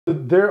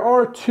There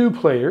are two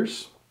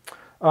players.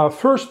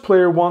 First,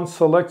 player 1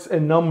 selects a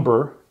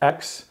number,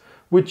 x,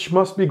 which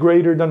must be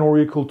greater than or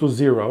equal to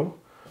 0.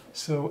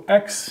 So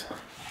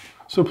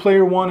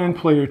player 1 and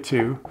player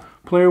 2.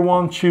 Player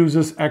 1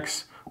 chooses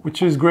x,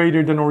 which is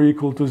greater than or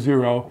equal to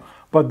 0,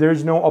 but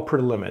there's no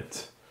upper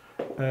limit.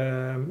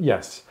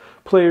 Yes.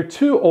 Player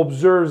 2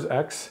 observes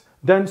x,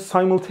 then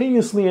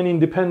simultaneously and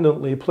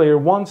independently, player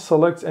 1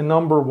 selects a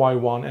number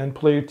y1 and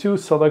player 2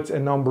 selects a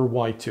number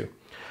y2,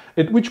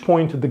 at which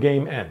point the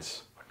game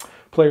ends.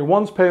 Player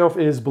 1's payoff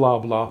is blah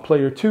blah,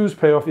 player 2's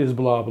payoff is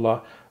blah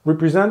blah.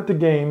 Represent the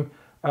game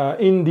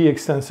in the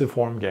extensive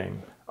form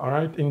game. All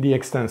right, in the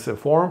extensive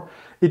form.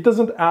 It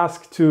doesn't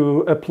ask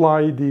to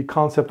apply the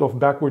concept of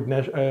backward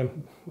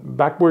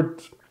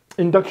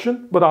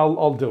induction, but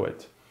I'll do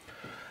it.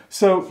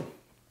 So,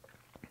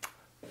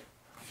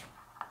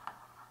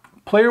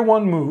 player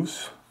 1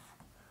 moves.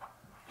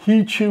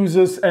 He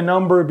chooses a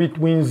number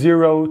between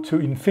 0 to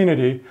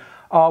infinity.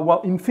 Well,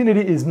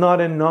 infinity is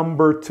not a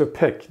number to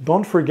pick.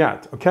 Don't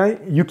forget, okay?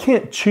 You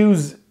can't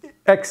choose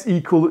x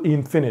equal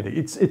infinity.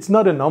 It's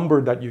not a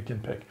number that you can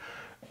pick.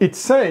 It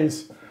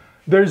says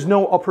there's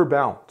no upper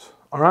bound,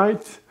 all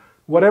right?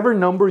 Whatever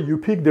number you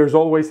pick, there's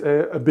always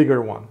a bigger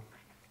one.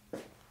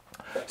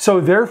 So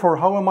therefore,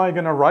 how am I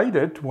going to write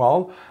it?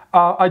 Well,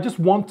 I just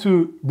want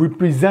to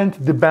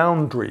represent the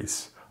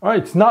boundaries. All right,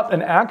 it's not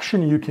an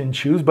action you can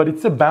choose, but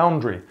it's a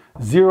boundary,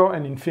 0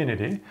 and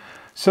infinity.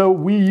 So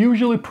we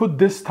usually put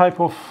this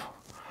type of,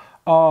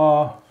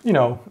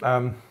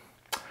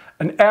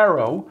 an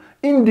arrow,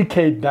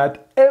 indicate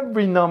that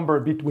every number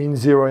between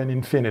 0 and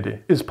infinity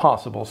is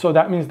possible. So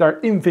that means there are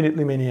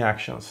infinitely many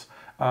actions,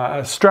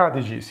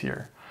 strategies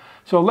here.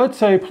 So let's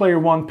say player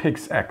 1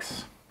 picks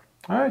x.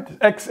 All right,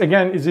 x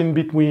again is in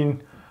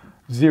between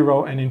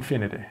 0 and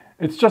infinity.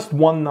 It's just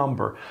one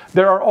number.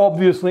 There are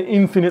obviously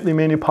infinitely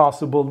many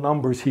possible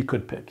numbers he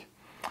could pick.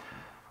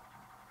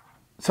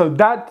 So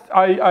that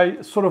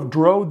I sort of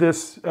draw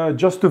this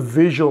just to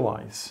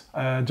visualize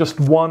just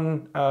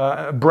one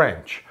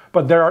branch.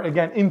 But there are,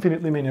 again,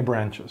 infinitely many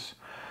branches.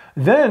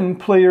 Then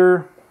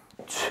player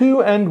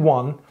 2 and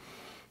 1,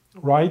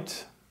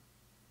 right?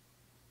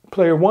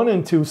 Player 1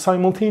 and 2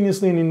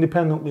 simultaneously and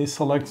independently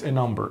selects a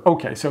number.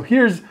 Okay, so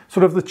here's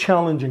sort of the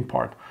challenging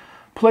part.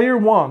 Player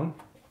 1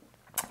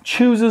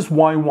 chooses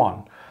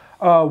y1.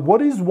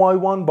 What is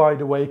y1, by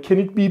the way? Can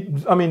it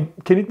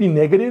be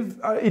negative?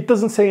 It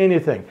doesn't say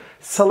anything.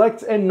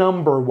 Select a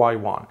number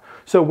y1.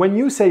 So when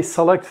you say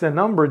select a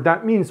number,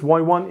 that means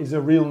y1 is a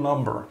real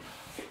number.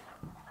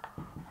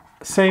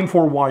 Same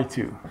for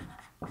y2.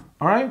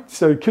 All right?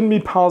 So it can be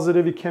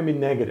positive, it can be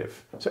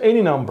negative. So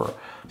any number.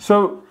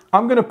 So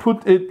I'm going to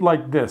put it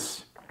like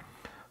this.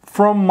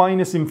 From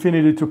minus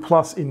infinity to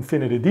plus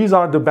infinity. These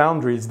are the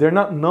boundaries. They're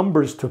not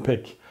numbers to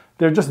pick.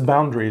 They're just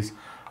boundaries.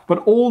 But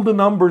all the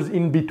numbers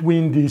in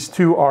between these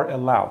two are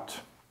allowed.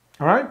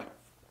 All right?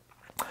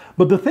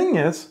 But the thing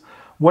is,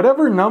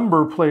 whatever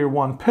number player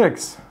 1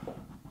 picks,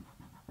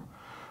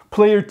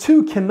 player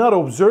 2 cannot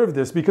observe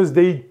this because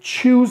they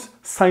choose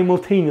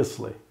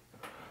simultaneously.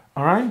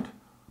 All right?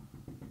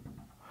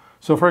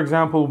 So for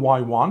example,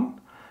 y1.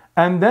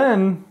 And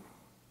then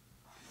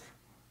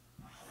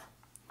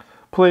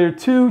player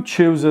 2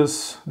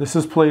 chooses, this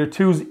is player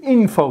 2's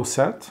info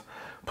set.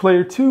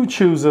 Player 2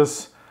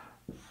 chooses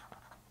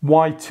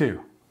y2.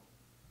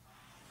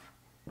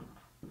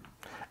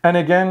 And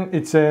again,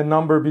 it's a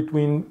number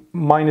between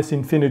minus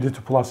infinity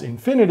to plus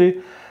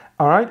infinity.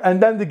 All right,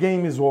 and then the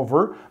game is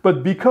over.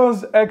 But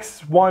because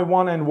x,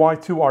 y1, and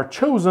y2 are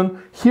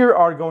chosen, here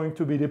are going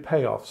to be the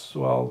payoffs.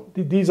 Well,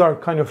 these are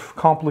kind of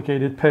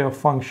complicated payoff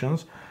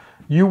functions.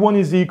 u1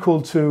 is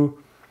equal to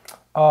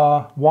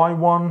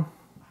y1,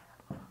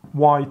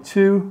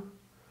 y2,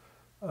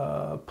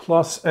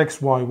 plus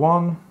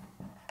xy1,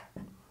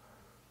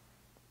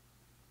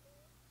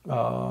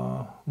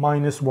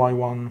 minus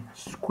y1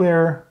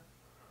 square,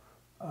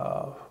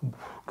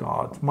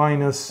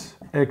 minus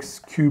x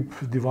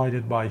cubed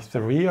divided by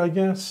 3, I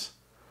guess.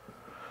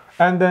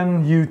 And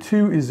then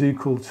u2 is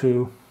equal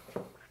to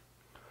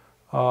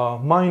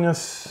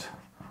minus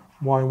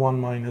y1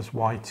 minus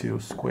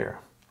y2 square.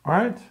 All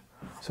right?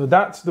 So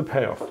that's the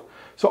payoff.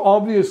 So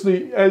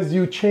obviously, as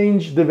you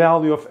change the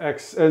value of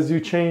x, as you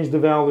change the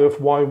value of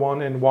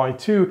y1 and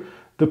y2,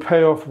 the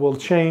payoff will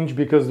change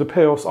because the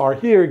payoffs are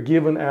here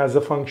given as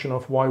a function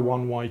of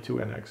y1,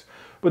 y2, and x.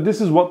 But this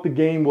is what the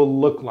game will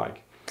look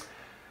like.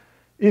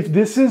 If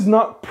this is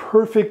not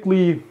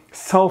perfectly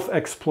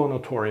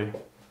self-explanatory,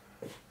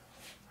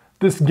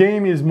 this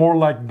game is more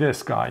like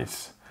this,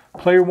 guys.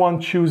 Player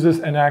 1 chooses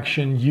an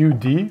action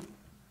ud.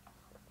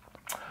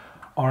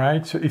 All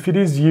right, so if it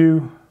is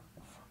u,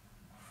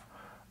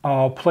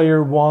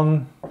 player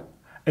 1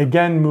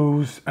 again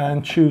moves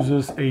and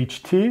chooses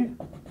ht.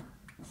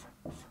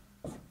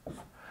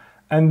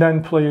 And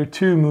then player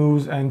 2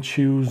 moves and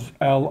chooses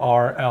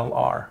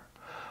LR.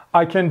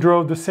 I can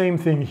draw the same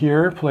thing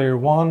here. Player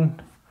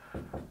 1,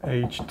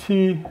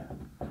 HT,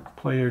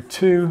 player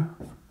 2,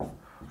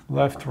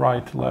 left,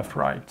 right, left,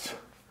 right.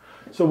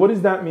 So what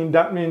does that mean?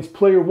 That means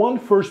player 1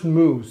 first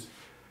moves.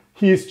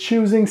 he is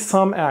choosing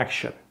some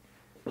action.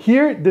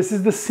 Here, this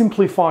is the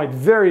simplified,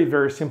 very,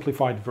 very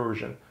simplified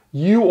version.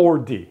 U or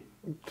D.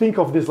 Think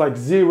of this like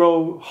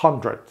 0,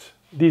 100.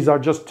 These are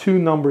just two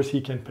numbers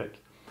he can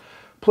pick.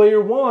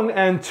 Player 1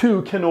 and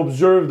 2 can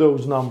observe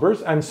those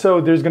numbers, and so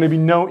there's going to be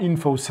no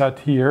info set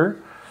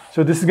here.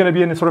 So this is going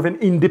to be sort of an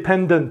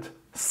independent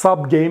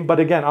sub-game, but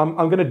again, I'm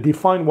going to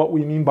define what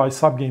we mean by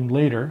sub-game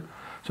later.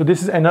 So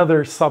this is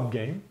another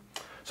sub-game.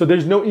 So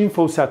there's no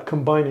info set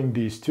combining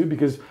these two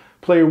because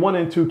player 1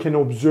 and 2 can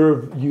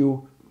observe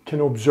U, can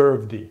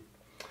observe D.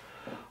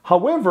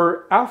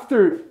 However,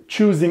 after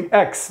choosing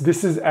X,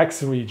 this is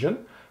X region,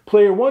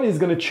 player 1 is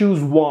going to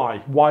choose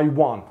Y,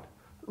 Y1.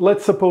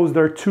 Let's suppose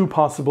there are two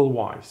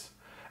possible Ys.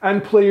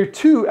 And player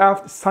 2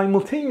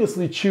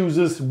 simultaneously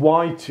chooses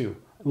Y2,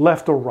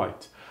 left or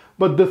right.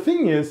 But the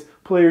thing is,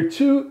 player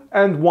 2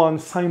 and 1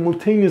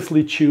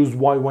 simultaneously choose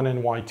Y1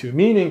 and Y2,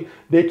 meaning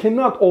they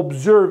cannot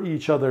observe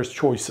each other's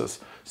choices.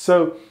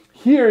 So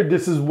here,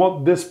 this is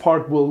what this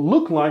part will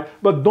look like,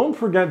 but don't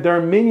forget there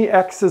are many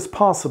X's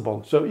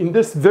possible. So in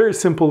this very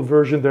simple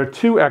version, there are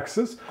two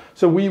X's.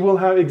 So we will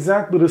have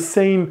exactly the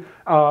same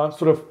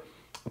sort of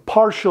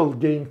partial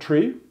game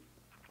tree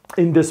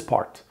in this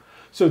part.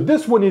 So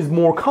this one is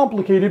more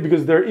complicated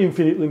because there are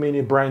infinitely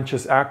many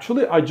branches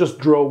actually. I just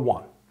draw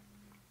one.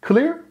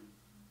 Clear?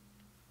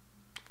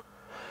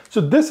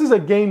 So this is a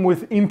game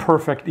with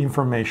imperfect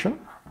information,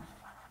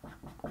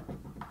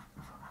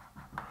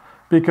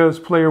 because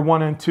player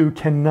 1 and 2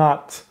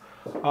 cannot,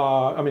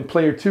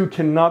 player 2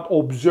 cannot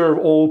observe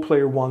all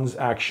player 1's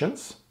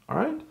actions, all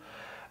right?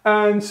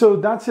 And so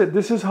that's it.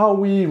 This is how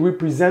we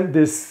represent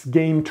this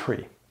game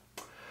tree.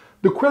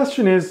 The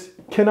question is,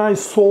 can I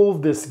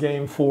solve this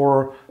game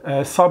for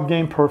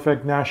sub-game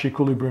perfect Nash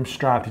equilibrium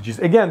strategies?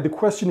 Again, the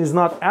question is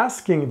not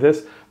asking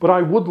this, but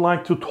I would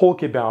like to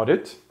talk about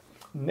it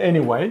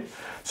anyway.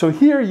 So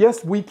here,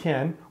 yes, we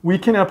can. We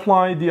can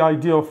apply the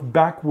idea of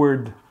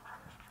backward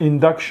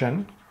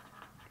induction.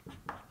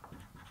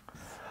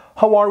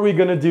 How are we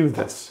going to do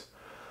this?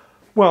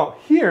 Well,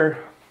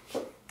 here,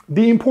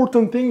 the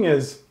important thing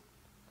is,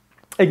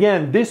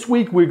 again, this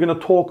week we're going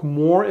to talk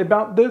more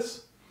about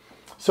this.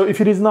 So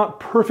if it is not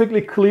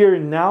perfectly clear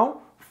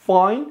now,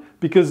 fine,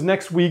 because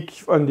next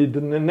week, and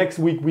the next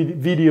week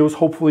videos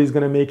hopefully is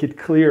going to make it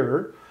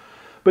clearer.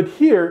 But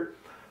here,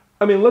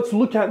 let's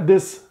look at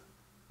this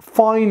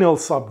final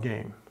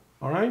subgame.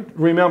 All right.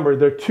 Remember,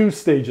 there are two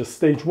stages.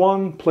 Stage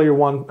 1, player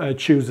 1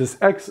 chooses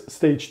X.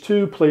 Stage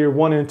 2, player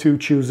 1 and 2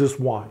 chooses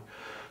Y.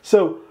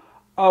 So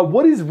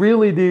what is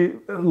really the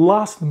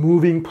last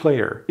moving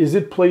player? Is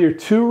it player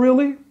 2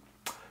 really?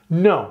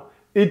 No,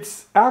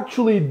 it's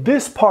actually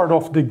this part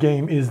of the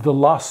game is the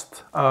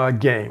last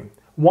game.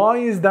 Why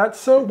is that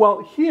so?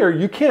 Well, here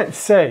you can't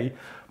say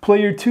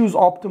player 2's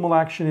optimal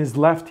action is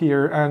left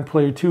here and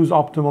player 2's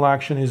optimal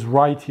action is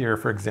right here,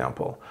 for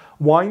example.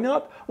 Why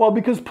not? Well,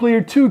 because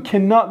player 2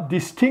 cannot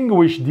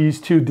distinguish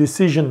these two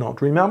decision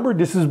nodes. Remember,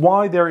 this is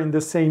why they're in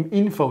the same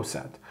info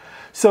set.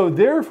 So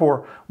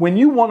therefore, when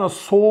you want to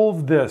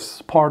solve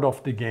this part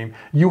of the game,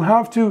 you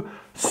have to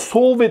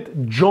solve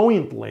it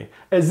jointly,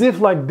 as if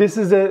like this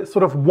is a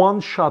sort of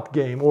one-shot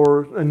game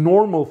or a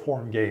normal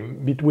form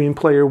game between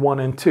player 1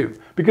 and 2,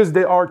 because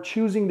they are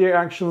choosing their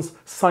actions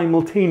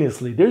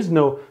simultaneously. There's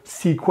no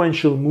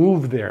sequential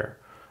move there.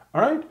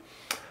 All right?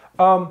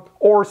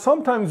 Or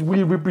sometimes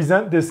we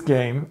represent this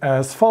game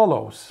as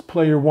follows.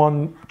 Player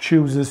 1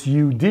 chooses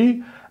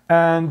UD,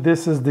 and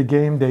this is the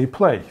game they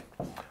play.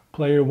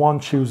 Player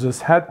 1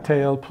 chooses head,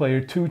 tail,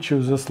 player 2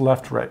 chooses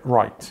left,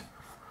 right.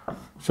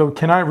 So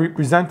can I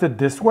represent it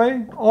this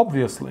way?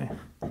 Obviously.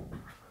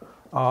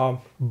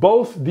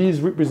 Both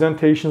these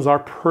representations are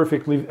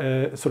perfectly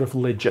sort of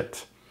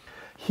legit.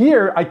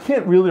 Here, I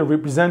can't really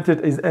represent it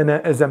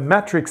as a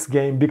matrix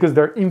game because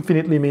there are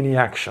infinitely many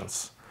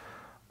actions.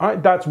 All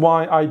right, that's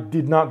why I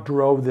did not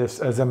draw this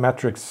as a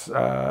matrix,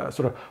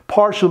 sort of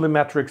partially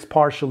matrix,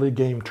 partially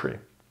game tree.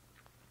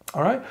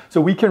 All right, so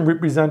we can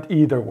represent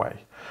either way.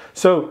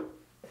 So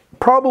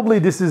probably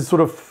this is sort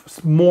of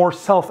more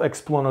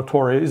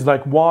self-explanatory. It's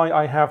like why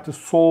I have to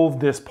solve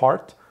this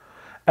part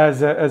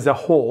as a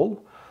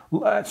whole.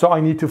 So I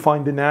need to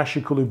find the Nash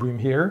equilibrium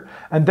here,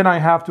 and then I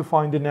have to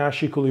find the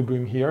Nash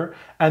equilibrium here,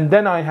 and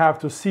then I have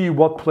to see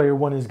what player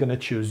 1 is going to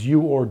choose,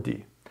 U or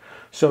D.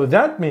 So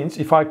that means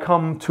if I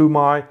come to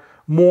my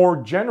more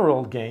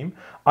general game,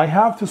 I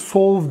have to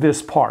solve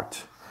this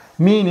part.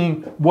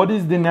 Meaning, what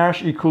is the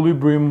Nash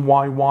equilibrium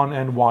Y1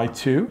 and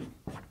Y2?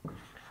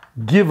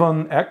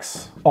 Given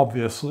X,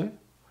 obviously.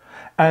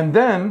 And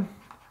then,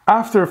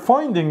 after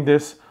finding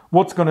this,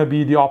 what's going to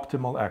be the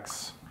optimal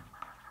X?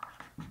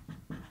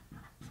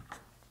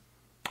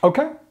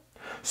 Okay?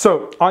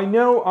 So, I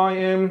know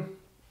I'm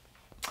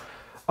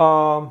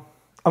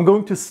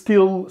going to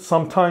steal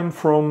some time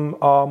from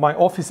my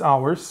office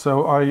hours,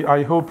 so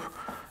I hope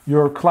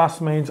your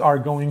classmates are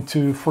going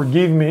to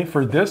forgive me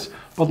for this,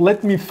 but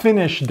let me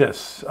finish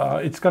this.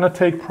 It's going to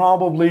take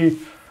probably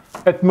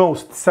at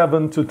most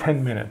 7 to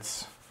 10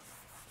 minutes.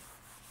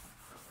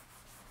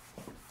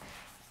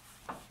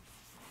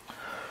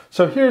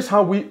 So here's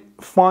how we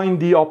find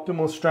the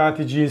optimal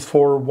strategies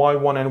for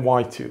y1 and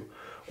y2.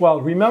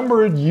 Well,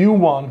 remember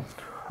u1,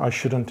 I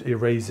shouldn't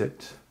erase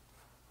it.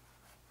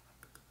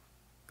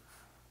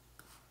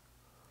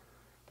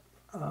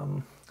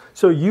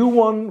 So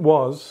u1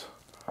 was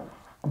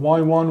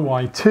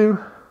y1,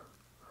 y2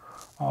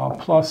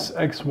 plus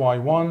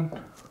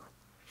xy1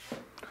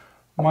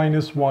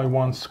 minus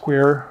y1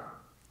 square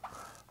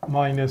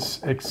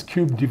minus x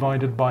cubed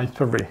divided by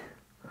 3.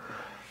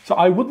 So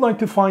I would like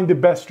to find the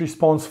best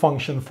response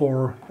function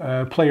for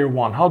player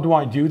 1. How do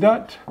I do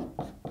that?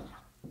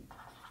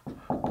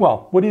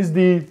 Well, what is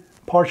the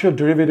partial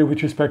derivative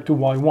with respect to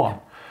y1?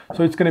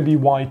 So it's going to be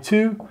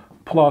y2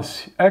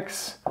 plus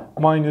x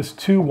minus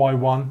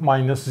 2y1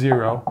 minus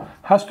 0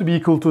 has to be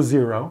equal to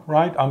 0,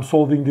 right? I'm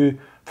solving the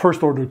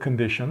first order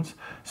conditions.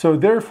 So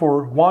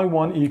therefore,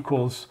 y1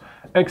 equals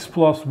x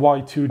plus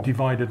y2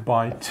 divided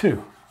by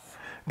 2.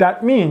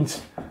 That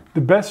means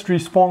the best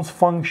response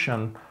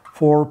function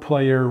for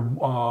player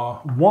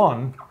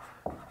 1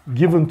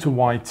 given to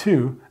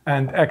y2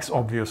 and x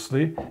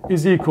obviously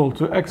is equal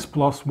to x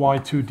plus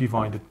y2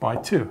 divided by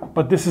 2.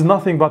 But this is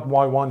nothing but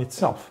y1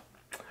 itself.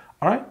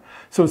 All right?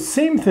 So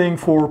same thing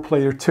for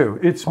player 2.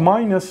 It's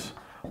minus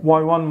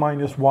y1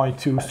 minus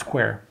y2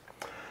 square.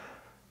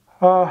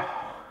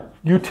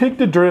 You take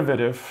the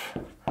derivative,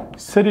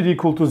 set it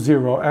equal to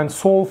 0 and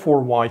solve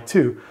for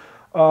y2.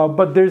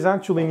 But there's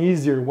actually an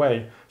easier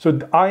way. So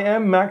I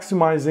am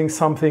maximizing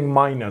something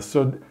minus.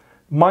 So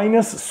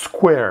minus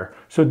square.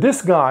 So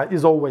this guy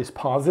is always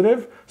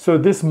positive. So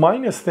this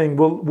minus thing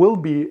will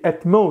be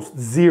at most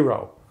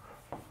 0.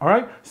 All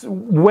right? So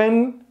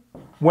when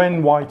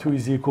y2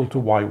 is equal to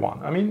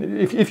y1. I mean,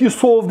 if you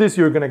solve this,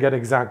 you're going to get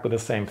exactly the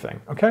same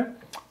thing. Okay?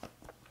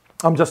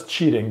 I'm just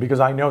cheating because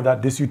I know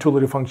that this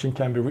utility function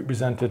can be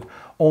represented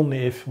only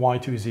if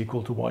y2 is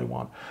equal to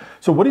y1.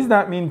 So what does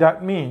that mean?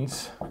 That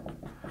means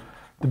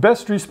the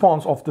best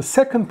response of the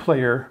second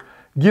player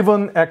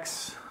given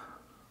x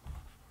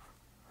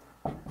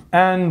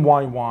and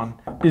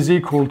y1 is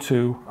equal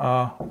to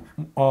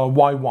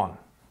y1.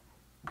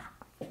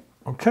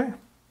 Okay?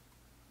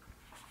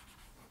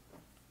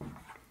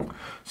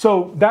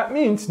 So that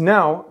means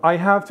now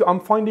I'm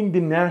finding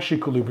the Nash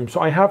equilibrium. So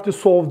I have to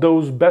solve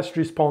those best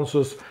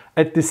responses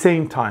at the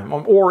same time.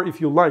 Or if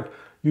you like,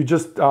 you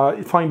just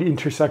find the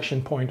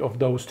intersection point of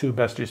those two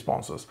best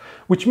responses.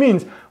 Which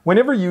means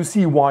whenever you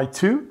see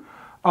y2,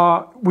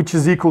 which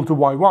is equal to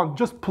y1,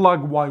 just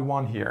plug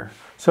y1 here.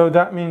 So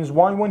that means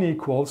y1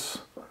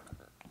 equals,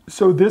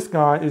 so this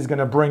guy is going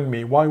to bring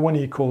me y1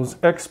 equals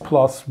x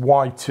plus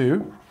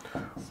y2,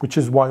 which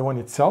is y1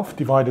 itself,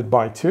 divided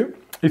by 2.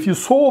 If you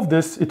solve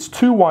this, it's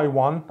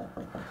 2y1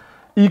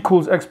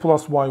 equals x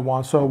plus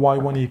y1, so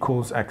y1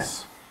 equals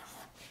x.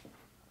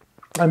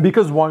 And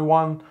because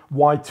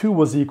y2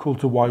 was equal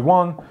to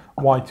y1,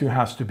 y2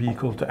 has to be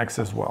equal to x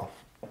as well.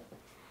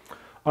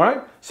 All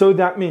right, so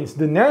that means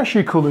the Nash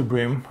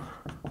equilibrium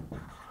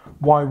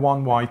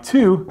y1,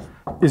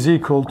 y2 is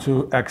equal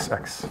to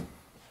xx.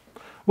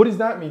 What does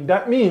that mean?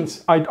 That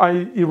means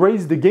I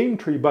erased the game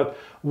tree, but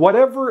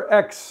whatever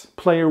x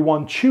player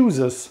 1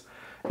 chooses,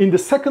 in the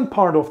second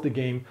part of the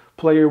game,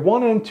 player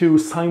 1 and 2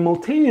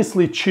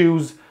 simultaneously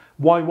choose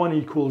y1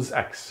 equals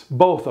x,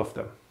 both of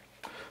them.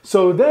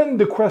 So then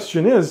the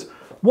question is,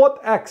 what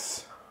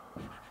x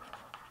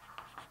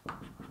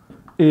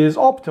is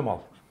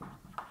optimal?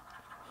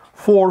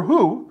 For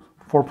who?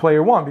 For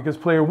player 1, because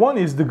player 1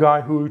 is the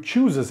guy who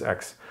chooses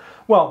x.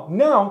 Well,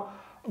 now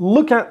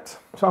look at,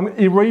 so I'm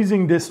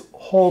erasing this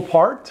whole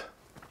part.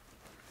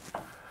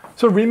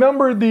 So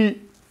remember the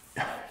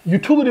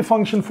utility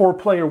function for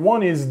player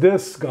 1 is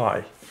this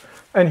guy.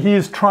 And he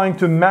is trying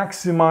to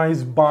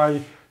maximize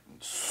by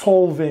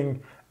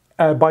solving,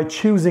 by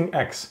choosing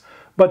x.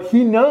 But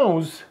he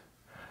knows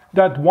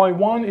that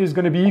y1 is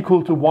going to be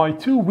equal to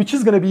y2, which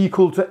is going to be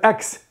equal to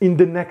x in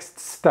the next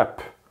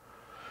step.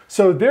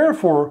 So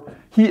therefore,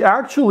 he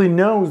actually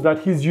knows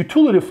that his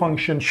utility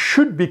function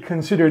should be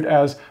considered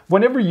as,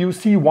 whenever you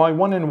see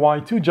y1 and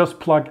y2, just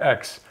plug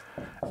x.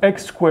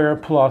 X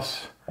squared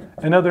plus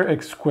another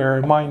x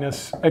squared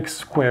minus x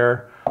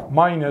squared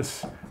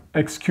minus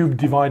x cubed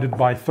divided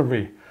by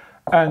 3.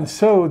 And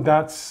so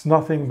that's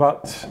nothing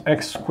but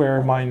x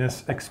squared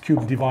minus x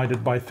cubed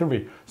divided by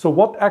 3. So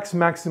what x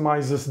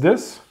maximizes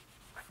this?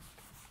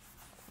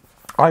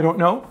 I don't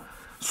know.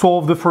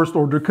 Solve the first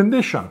order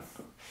condition.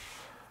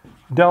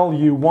 Del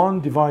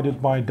u1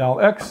 divided by del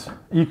x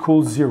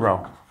equals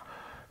 0.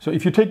 So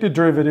if you take the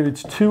derivative,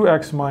 it's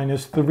 2x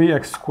minus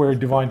 3x squared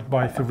divided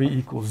by 3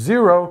 equals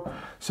 0.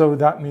 So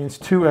that means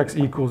 2x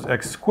equals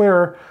x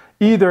squared.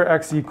 Either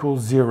x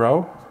equals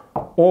 0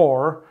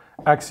 or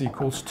x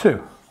equals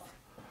 2.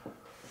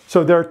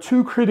 So there are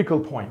two critical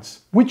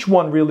points. Which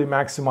one really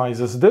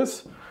maximizes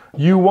this?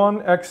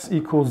 u1 x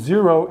equals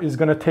 0 is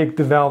going to take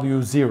the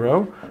value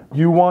 0.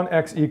 u1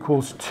 x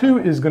equals 2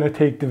 is going to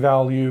take the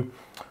value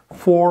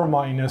 4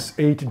 minus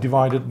 8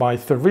 divided by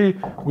 3,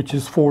 which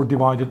is 4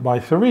 divided by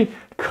 3.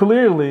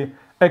 Clearly,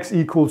 x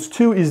equals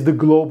 2 is the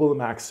global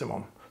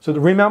maximum. So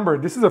remember,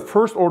 this is a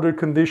first order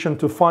condition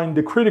to find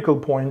the critical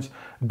points.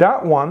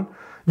 That one,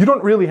 you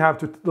don't really have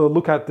to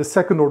look at the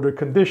second order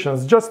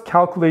conditions. Just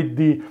calculate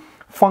the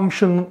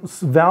function's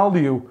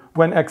value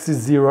when x is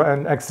 0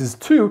 and x is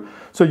 2.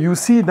 So you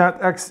see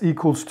that x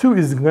equals 2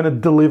 is going to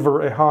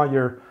deliver a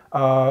higher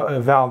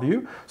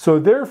value. So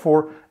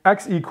therefore,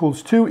 x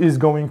equals 2 is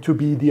going to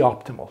be the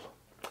optimal.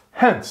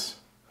 Hence,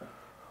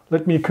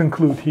 let me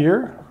conclude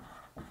here.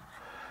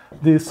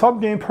 The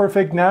subgame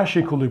perfect Nash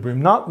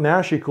equilibrium, not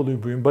Nash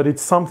equilibrium, but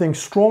it's something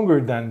stronger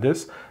than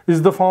this,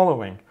 is the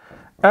following.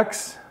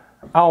 X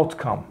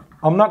outcome.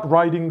 I'm not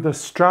writing the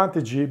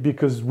strategy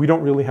because we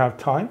don't really have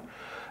time.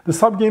 The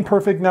subgame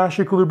perfect Nash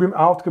equilibrium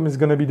outcome is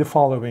going to be the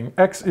following.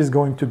 X is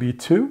going to be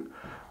 2,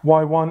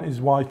 y1 is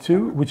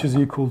y2, which is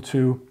equal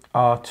to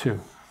 2.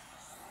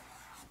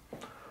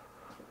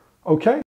 Okay?